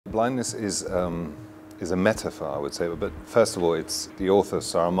Blindness is a metaphor, I would say. But first of all, it's the author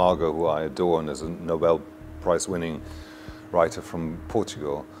Saramago, who I adore and is a Nobel Prize winning writer from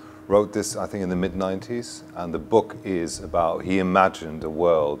Portugal, wrote this, I think, in the mid-90s. And the book is about, he imagined a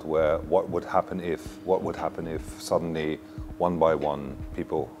world where what would happen if suddenly, one by one,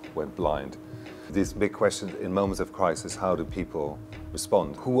 people went blind. This big question in moments of crisis, how do people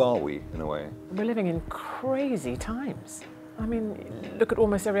respond? Who are we, in a way? We're living in crazy times. I mean, look at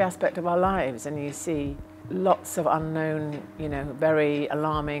almost every aspect of our lives and you see lots of unknown, very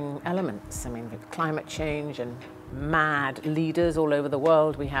alarming elements. I mean, with climate change and mad leaders all over the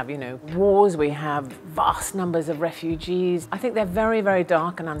world. We have, wars, we have vast numbers of refugees. I think they're very, very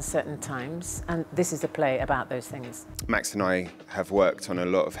dark and uncertain times, and this is a play about those things. Max and I have worked on a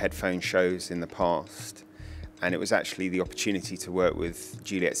lot of headphone shows in the past, and it was actually the opportunity to work with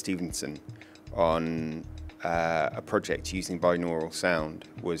Juliet Stevenson on a project using binaural sound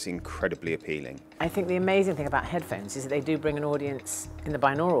was incredibly appealing. I think the amazing thing about headphones is that they do bring an audience in the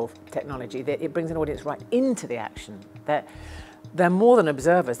binaural technology. It brings an audience right into the action. They're more than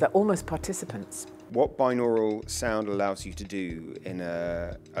observers, they're almost participants. What binaural sound allows you to do in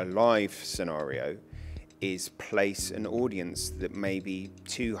a live scenario is place an audience that may be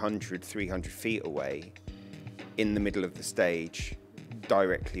 200, 300 feet away in the middle of the stage,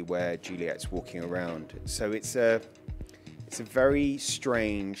 directly where Juliet's walking around. So it's a very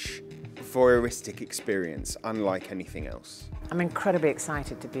strange, voyeuristic experience, unlike anything else. I'm incredibly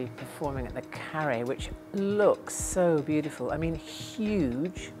excited to be performing at the Carré, which looks so beautiful. I mean,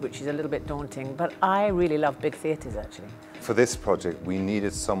 huge, which is a little bit daunting, but I really love big theatres, actually. For this project, we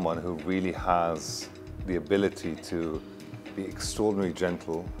needed someone who really has the ability to be extraordinarily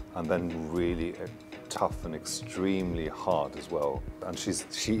gentle and then really tough and extremely hard as well. And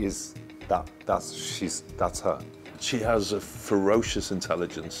that's her. She has a ferocious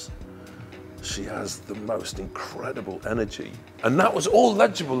intelligence. She has the most incredible energy. And that was all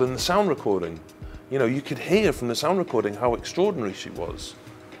legible in the sound recording. You could hear from the sound recording how extraordinary she was.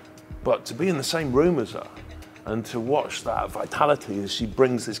 But to be in the same room as her and to watch that vitality as she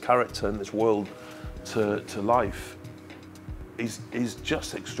brings this character and this world to life is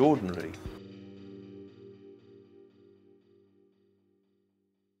just extraordinary.